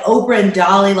 if like Oprah and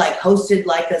Dolly like hosted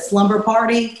like a slumber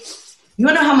party, you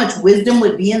want to know how much wisdom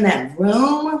would be in that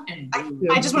room?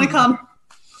 I just want to come.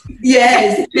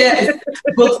 Yes.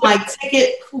 Book my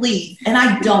ticket, please. And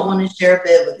I don't want to share a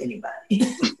bed with anybody.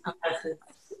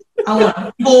 I want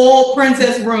a full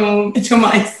princess room to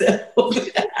myself.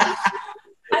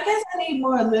 I guess I need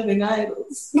more living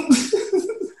idols.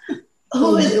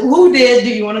 Who do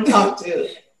you want to talk to?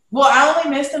 Well, I only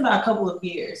missed him by a couple of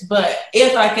years, but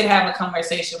if I could have a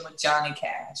conversation with Johnny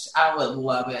Cash, I would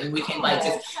love it. And we can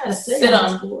just sit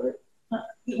on board.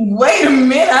 Wait a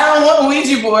minute, I don't want a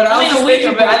Ouija board. I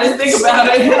just think about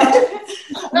it.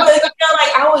 But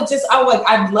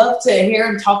I'd love to hear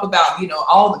him talk about,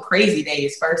 all the crazy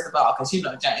days, first of all, because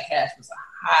Johnny Cash was a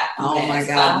hot mess. My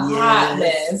God, hot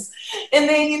mess. And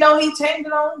then, he tamed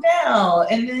it on down.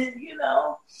 And then,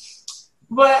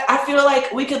 but I feel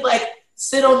like we could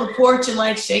sit on the porch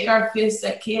and shake our fists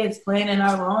at kids playing in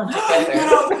our lawn together.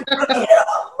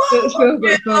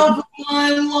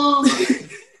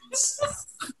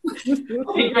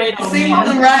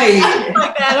 Right.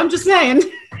 Like that. I'm just saying.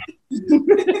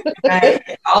 Right.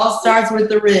 It all starts with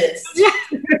the wrist.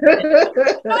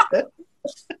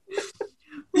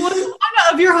 What's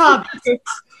one of your hobbies?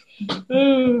 Wait,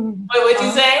 what'd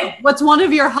you say? What's one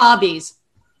of your hobbies?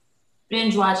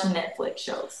 Binge watching Netflix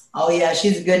shows. Oh yeah,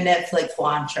 she's a good Netflix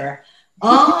watcher.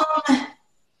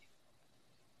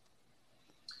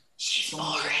 She's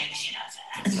boring. She doesn't.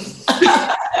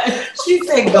 She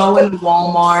said going to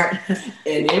Walmart,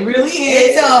 and it really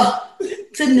is.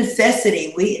 It's a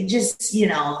necessity. We just,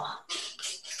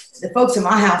 the folks in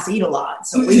my house eat a lot,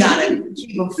 so we gotta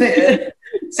keep them fit.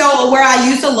 So where I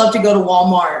used to love to go to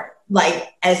Walmart,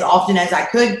 as often as I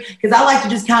could, because I like to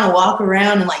just kind of walk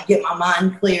around and get my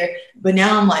mind clear. But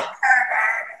now I'm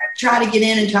try to get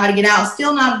in and try to get out.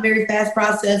 Still not a very fast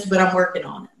process, but I'm working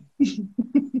on it.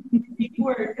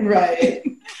 Right.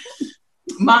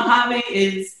 My hobby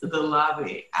is the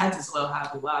lobby. I just love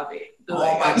Hobby Lobby.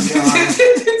 Oh my God.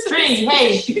 Tree,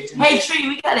 hey, Tree,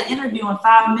 we got an interview in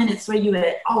 5 minutes. Where you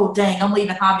at? Oh, dang, I'm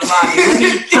leaving Hobby Lobby.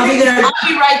 I'll be right there.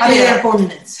 I'll be there in 4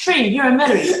 minutes. Tree, you're in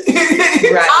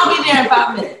Metairie. Right. I'll be there in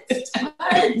 5 minutes.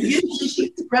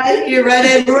 Right here, right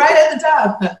at the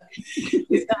top.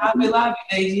 It's the Hobby Lobby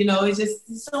days, it's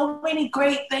just so many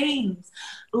great things.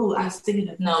 Ooh, I was thinking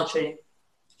of no Tree.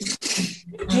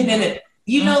 And then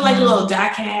a little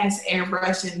die-cast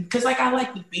airbrushing, because I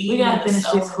like the beat. We gotta finish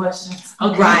these questions.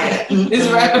 Okay. Right. It's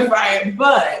rapid fire,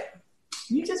 but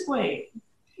you just wait.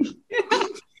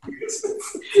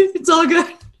 It's all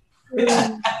good.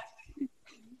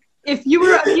 If you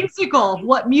were a musical,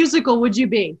 what musical would you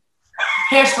be?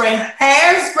 Hairspray.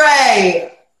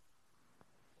 Hairspray.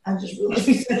 I just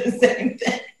really said the same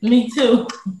thing. Me too.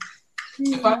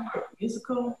 If I were a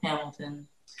musical, Hamilton.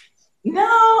 No,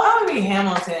 I would be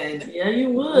Hamilton. Yeah,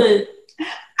 you would.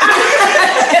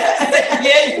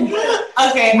 Yeah.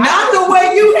 Okay. Not the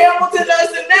way you Hamilton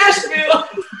us in Nashville.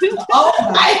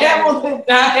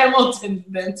 Not Hamilton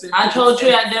Benson. I told you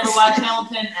I'd never watched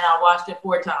Hamilton, and I watched it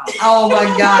 4 times. Oh my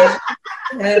gosh.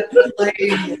 That's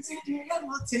hilarious.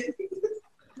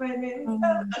 Okay.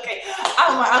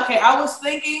 I was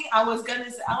thinking, I was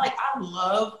gonna say, I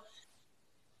love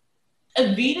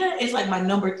Evita is my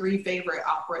number 3 favorite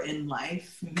opera in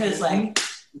life. Because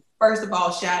first of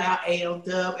all, shout out A.L.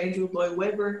 Dub, Andrew Lloyd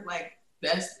Webber.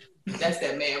 That's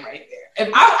that man right there. If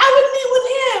I would meet with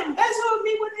him. That's who I would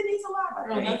meet with, and he's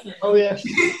alive. Oh yeah.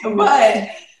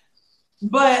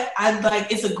 But I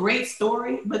it's a great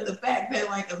story. But the fact that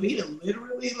Evita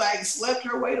literally slept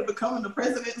her way to becoming the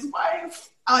president's wife,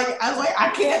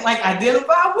 I can't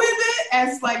identify with it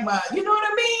as my, you know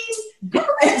what I mean? Girl,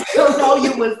 don't know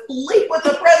you would sleep with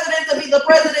the president to be the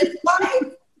president's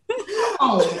wife.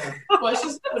 Oh, well, she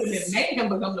would have been making him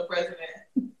become the president.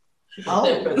 Oh,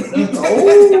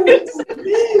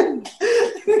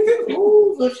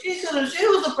 so she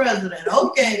was the president.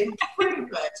 Okay, pretty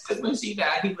much. Because when she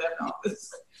died, he left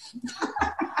office.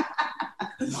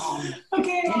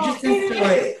 Okay, interesting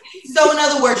story. So, in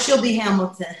other words, she'll be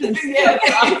Hamilton. Yeah.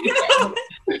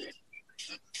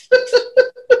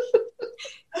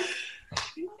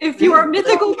 If you were a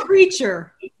mythical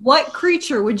creature, what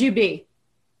creature would you be?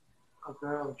 A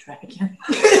girl dragon.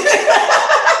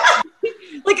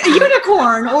 Like a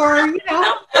unicorn, or a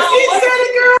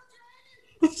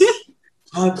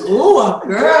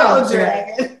girl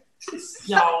dragon.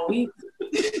 Y'all,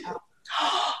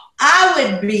 I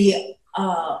would be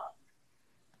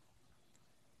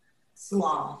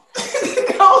Sloth.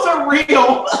 Those are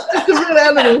real. It's a real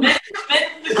animal.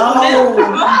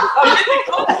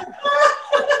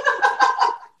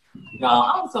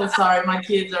 Y'all, I'm so sorry. My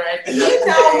kids are acting up. You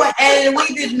know what? And we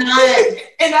did not.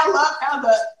 And I love how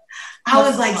I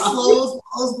was like, slow.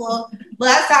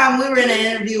 Last time we were in an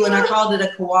interview and I called it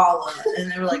a koala. And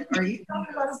they were like, are you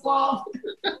talking about a sloth?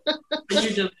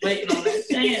 you're just waiting on that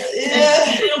chance.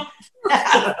 Yeah.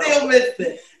 I still missed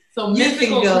it. So You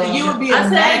mythical. can go. You would be a I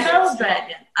said magic girl's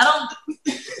dragon.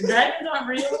 Dragons aren't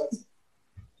real.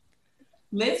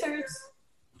 Lizards.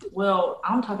 Well,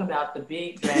 I'm talking about the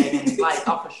big dragon, like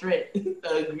off of Shrek. A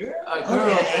girl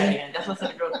dragon. That's what's in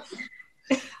the girl.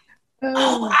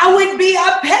 Oh, I would be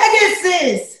a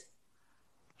Pegasus.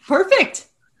 Perfect.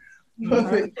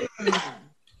 Perfect.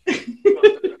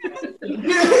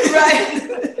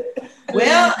 Right.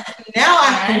 Well, now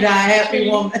I can die a happy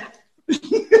woman.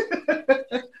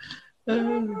 Those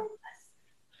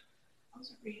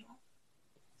are real.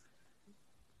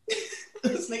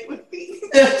 The snake with feet.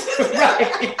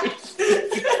 Right.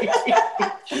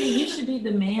 You should be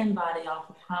the man body off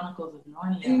of Chronicles of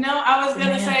Narnia. No, I was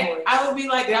gonna say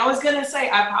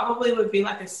I probably would be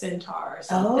like a centaur or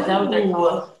something. Oh. Is that what they're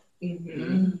called?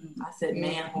 Mm-hmm. I said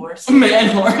man horse.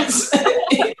 Man horse.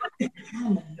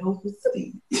 I'm a noble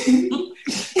steed.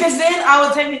 Because then I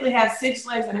would technically have 6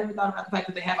 legs. I never thought about the fact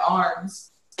that they have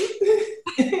arms.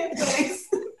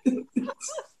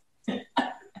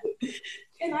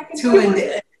 And I can 2 and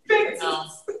no.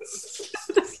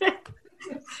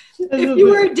 If you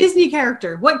were a Disney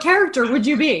character, what character would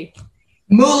you be?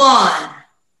 Mulan.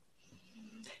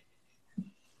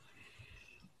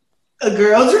 A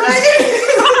girl dragon.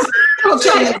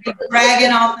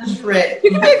 Dragon off the Shrek. You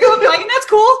can be a girl dragon. That's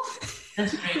cool.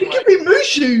 That's great. You could be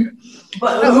Mushu.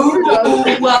 But I'm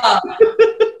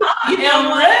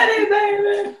ready,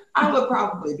 baby. I would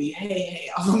probably be hey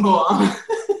off of Moana.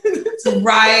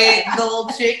 right, the little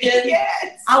chicken.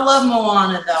 Yes. I love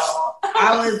Moana though.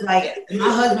 I was like, my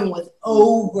husband was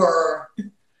over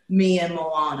me and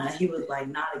Moana. He was like,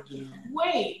 not again.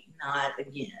 Wait. Not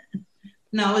again.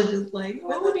 And I was just like,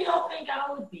 What would y'all think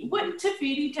I would be? Wouldn't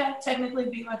Tafiti technically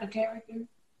be like a character?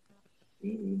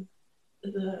 The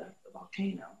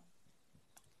volcano.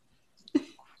 I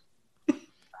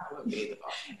would be the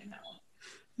volcano.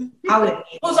 I would.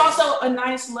 It was also a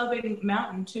nice, loving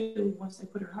mountain too. Once they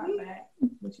put her heart back,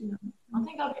 but you know, I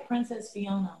think I'll be Princess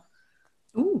Fiona.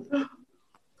 Ooh.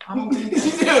 I don't think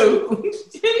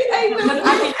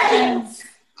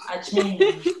I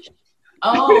change.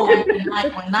 Oh,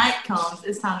 when night comes,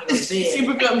 it's time to go to bed. She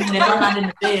becomes, and if I'm not in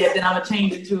the bed, then I'm gonna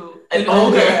change it to an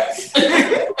ogre.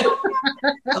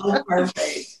 Oh,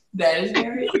 perfect. That is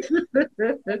very.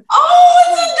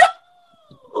 Oh, it's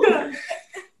a dog.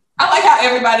 I like how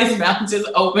everybody's mouth just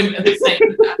open at the same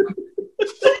time.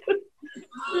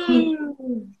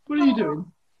 What are you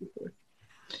doing?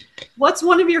 What's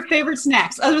one of your favorite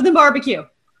snacks other than barbecue?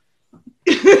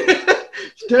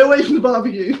 Stay away from the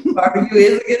barbecue. Barbecue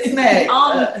is a good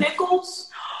snack. Pickles.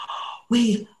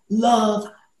 We love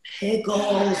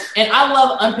pickles. And I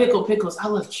love unpickled pickles. I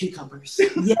love cucumbers.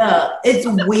 Yeah, it's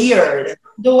weird.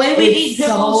 The way we It's eat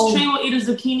pickles, so- Tree will eat a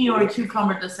zucchini or a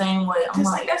cucumber the same way. I'm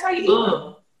like, that's how you eat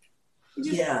them.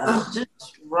 Yeah.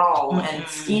 Just raw and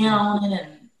skin on it.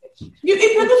 And You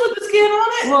eat pickles with the skin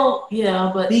on it? well,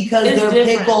 yeah, but Because it's they're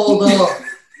different. pickled up.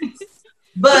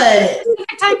 But What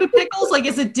type of pickles? Like,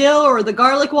 is it dill or the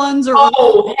garlic ones? Or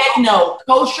Oh, heck no.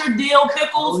 Kosher dill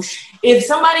pickles. If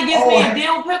somebody gives me a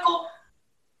dill pickle,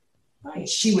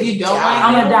 she would you don't die. like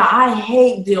I'm gonna die. I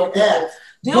hate dill pickles.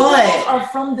 Yeah. Dill But- pickles are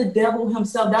from the devil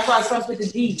himself. That's why it starts with the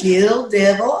D. Dill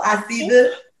devil. I see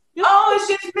the Oh, it's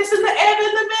just missing the egg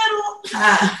in the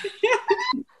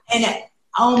middle. and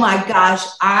oh my gosh,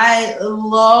 I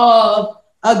love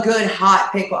a good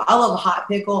hot pickle. I love a hot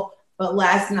pickle, but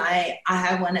last night I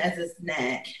had one as a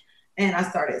snack and I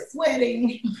started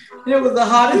sweating. And it was the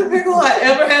hottest pickle I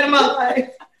ever had in my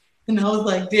life. And I was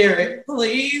like, Derek,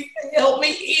 please help me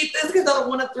eat this because I don't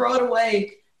want to throw it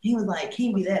away. He was like,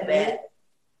 can't be that bad.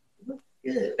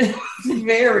 Good. It's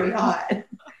very hot.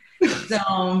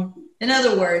 So, in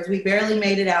other words, we barely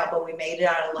made it out, but we made it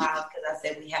out alive because I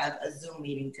said we have a Zoom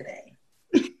meeting today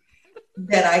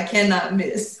that I cannot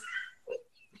miss.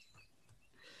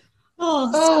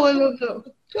 Oh, I love that.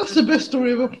 That's the best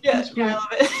story ever. yeah, I love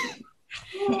it.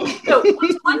 So,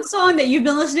 what's one song that you've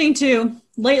been listening to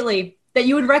lately that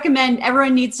you would recommend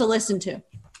everyone needs to listen to?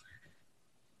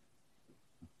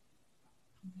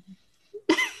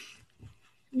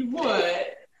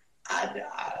 What?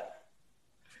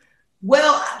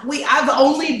 Well, I've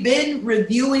only been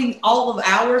reviewing all of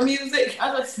our music,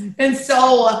 and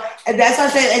so that's what I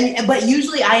said. But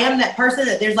usually I am that person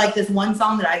that there's like this one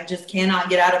song that I just cannot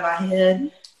get out of my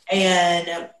head,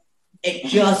 and it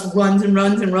just runs and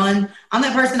runs and runs. I'm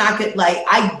that person.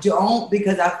 I don't,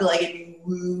 because I feel like it'd be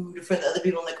rude for the other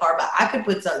people in the car, but I could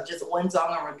put just one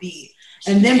song on repeat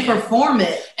and then perform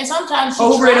it, and sometimes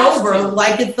over and over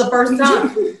like it's the first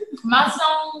time. My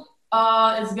song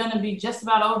is gonna be Just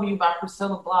About Over You by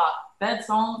Priscilla Block. That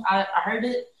song, I heard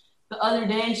it the other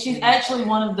day. She's actually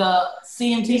one of the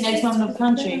CMT Next Women of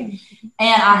Country,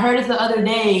 and I heard it the other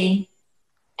day.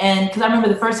 And because I remember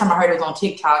the first time I heard it was on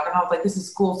TikTok, and I was like, this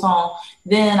is a cool song.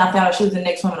 Then I found out she was the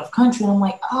Next Women of Country, and I'm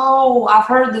like, oh, I've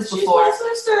heard this before. She's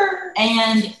my sister.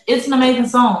 And it's an amazing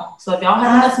song. So if y'all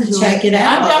haven't listened to check it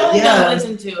out. I'm definitely going to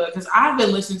listen to it, because I've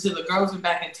been listening to The Girls Are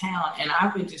Back in Town, and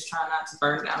I've been just trying not to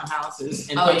burn down houses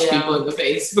and punch people in the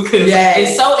face, because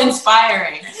it's so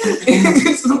inspiring.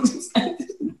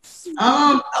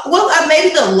 Well,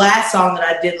 maybe the last song that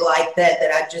I did like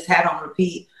that I just had on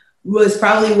repeat was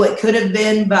probably What Could Have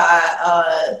Been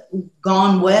by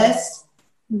Gone West,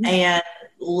 and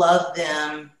love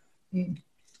them.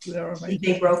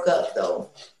 They broke up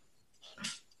though.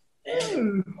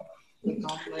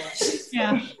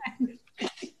 Yeah.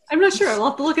 I'm not sure. I'll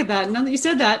have to look at that. Now that you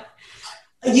said that.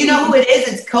 You know who it is?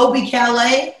 It's Kobe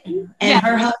Calais and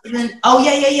her husband. Oh,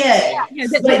 yeah.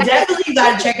 But definitely you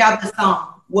got to check out the song.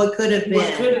 What Could Have Been.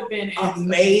 What Could Have Been.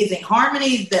 Amazing.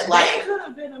 Harmonies that They could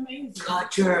have been amazing.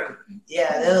 Culture. They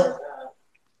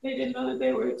didn't know that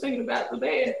they were singing about the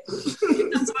band.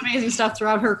 Done some amazing stuff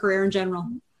throughout her career in general.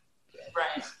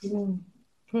 Right.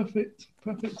 Perfect.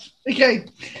 Okay,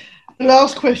 the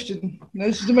last question. Now,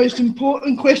 this is the most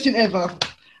important question ever.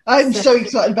 I'm so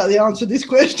excited about the answer to this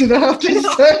question, I have to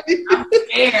say. I'm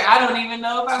scared. I don't even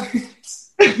know if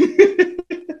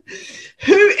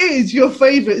Who is your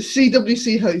favourite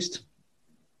CWC host?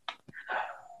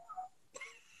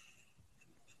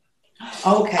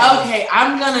 Okay,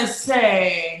 I'm going to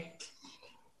say...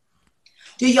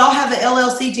 Do y'all have an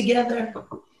LLC together?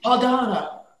 Oh,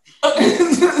 Donna.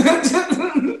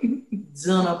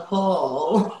 Donna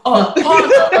Paul.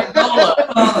 Dala.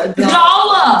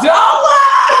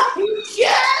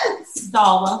 Yes.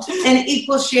 Dala. And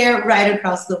equal share right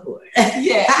across the board.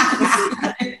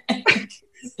 Yeah.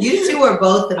 You two are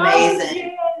both amazing.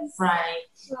 Yes. Right.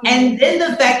 And then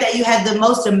the fact that you had the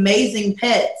most amazing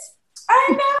pets.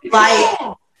 I know.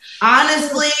 Like,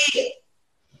 honestly,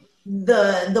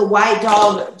 the white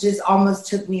dog just almost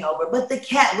took me over, but the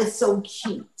cat was so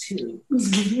cute too.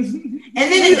 And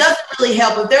then it doesn't really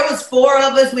help if there was 4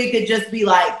 of us, we could just be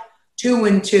like 2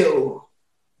 and 2,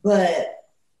 but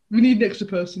we need an extra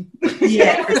person.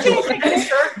 Yeah, for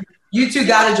sure. You two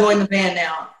got to join the band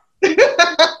now.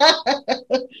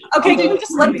 Okay, can you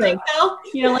just lip sync though?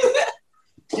 You know, like,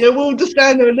 yeah, we'll just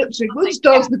stand there and lip sync. We'll just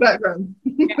dance in the background.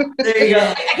 There you go.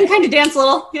 I can kind of dance a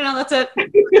little. You know, that's it.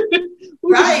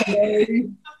 Right. There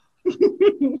you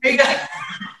go.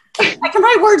 I can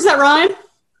write words that rhyme.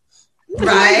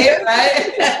 Right.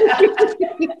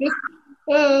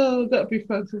 Oh, that'd be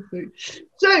fantastic.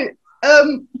 So,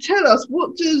 tell us,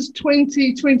 what does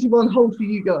 2021 hold for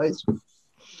you guys?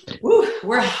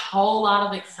 We're a whole lot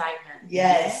of excitement.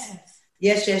 Yes.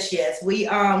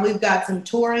 We've got some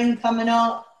touring coming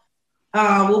up.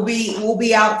 We'll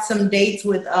be out some dates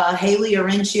with Haley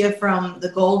Arencia from the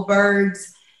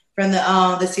Goldbergs, from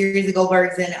the series of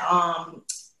Goldbergs, and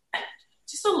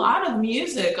just a lot of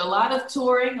music, a lot of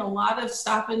touring, a lot of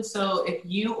stopping. So if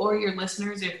you or your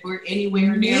listeners, if we're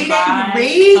anywhere nearby,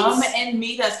 come and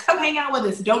meet us. Come hang out with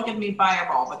us. Don't give me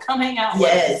Fireball, but come hang out with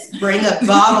us. Yes, bring a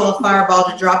bottle of Fireball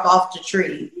to drop off the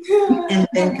tree, and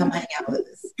then come hang out with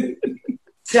us.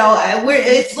 So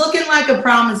it's looking like a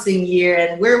promising year,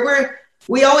 and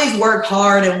we always work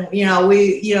hard, and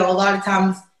a lot of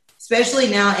times, especially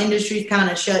now, industry's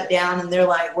kind of shut down, and they're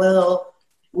like, well,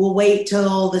 we'll wait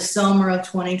till the summer of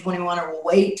 2021, or we'll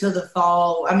wait till the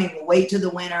fall. We'll wait till the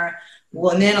winter.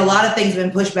 Well, and then a lot of things have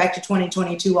been pushed back to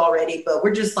 2022 already, but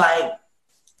we're just like,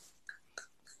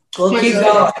 we'll keep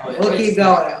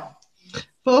going.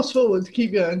 Fast forward,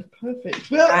 keep going.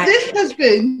 Perfect. Well, this has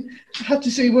been, I have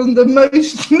to say, one of the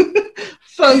most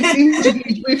fun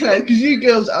interviews we've had, because you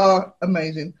girls are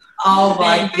amazing. Oh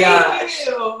my gosh.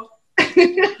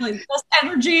 Like, just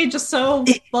energy, just so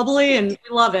bubbly, and we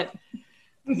love it.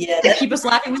 Yeah, they keep us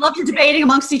laughing. We love you debating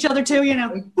amongst each other too, you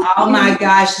know. Oh my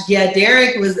gosh, yeah.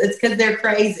 Derek it's because they're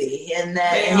crazy, and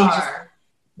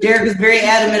Derek was very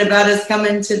adamant about us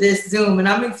coming to this Zoom, and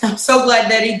I'm so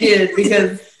glad that he did,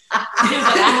 because he was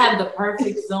like, I have the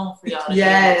perfect Zoom for y'all.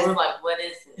 Yes. We're like, what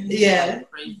is it? Yeah.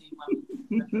 Crazy.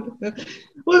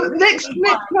 Well, next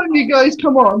time you guys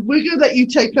come on, we're going to let you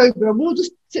take over and we'll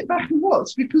just sit back and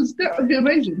watch because that would be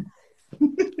amazing.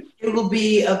 It will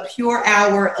be a pure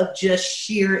hour of just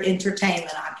sheer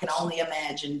entertainment. I can only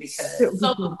imagine because.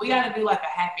 So we got to do like a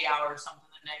happy hour or something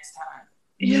the next time.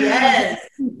 Yes.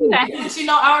 But you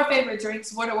know, our favorite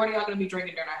drinks. What are y'all going to be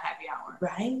drinking during our happy hour?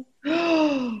 Right?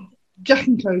 Jack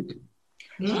and Coke.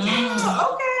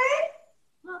 Okay.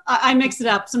 I mix it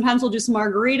up. Sometimes we'll do some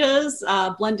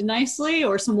margaritas, blended nicely,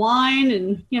 or some wine,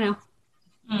 and Yes.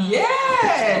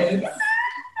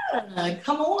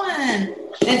 Come on.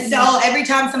 And so every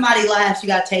time somebody laughs, you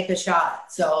got to take a shot.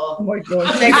 So Oh my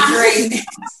God. take a drink.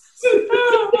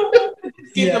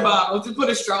 Get the bottle. Just put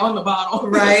a straw in the bottle.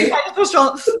 Right? First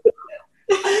 5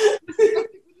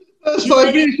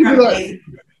 minutes will be like,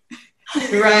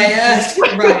 Right.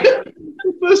 Right.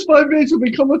 the first 5 minutes will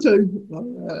be comatose.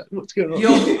 What's going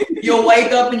on? You'll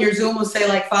wake up and your Zoom will say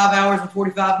like 5 hours and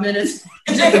 45 minutes.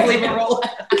 Just leave it roll.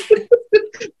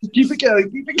 Keep it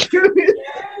going.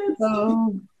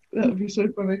 Oh, that would be so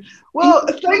funny. Well,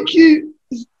 thank you.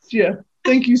 Yeah,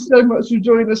 thank you so much for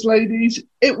joining us, ladies.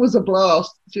 It was a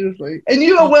blast, seriously. And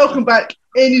you are welcome back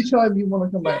anytime you want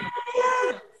to come back.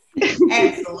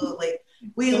 Absolutely.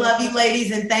 We love you,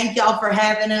 ladies, and thank y'all for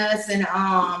having us. And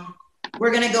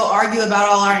we're gonna go argue about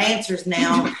all our answers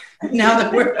now. Now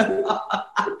that we're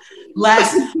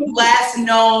last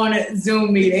known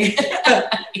Zoom meeting.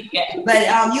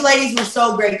 But you ladies were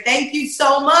so great. Thank you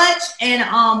so much. And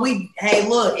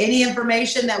look, any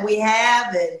information that we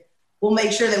have, and we'll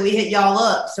make sure that we hit y'all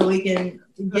up so we can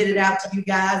get it out to you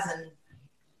guys and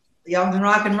y'all can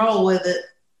rock and roll with it.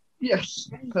 Yes,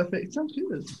 perfect. Sounds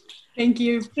good. Thank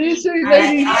you. See you soon, All right,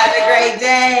 ladies. have a great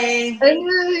day.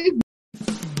 Hey.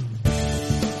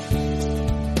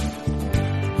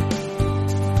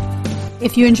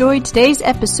 If you enjoyed today's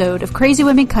episode of Crazy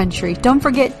Women Country, don't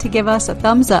forget to give us a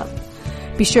thumbs up.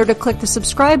 Be sure to click the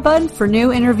subscribe button for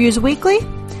new interviews weekly.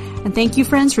 And thank you,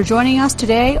 friends, for joining us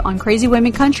today on Crazy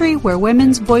Women Country, where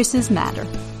women's voices matter.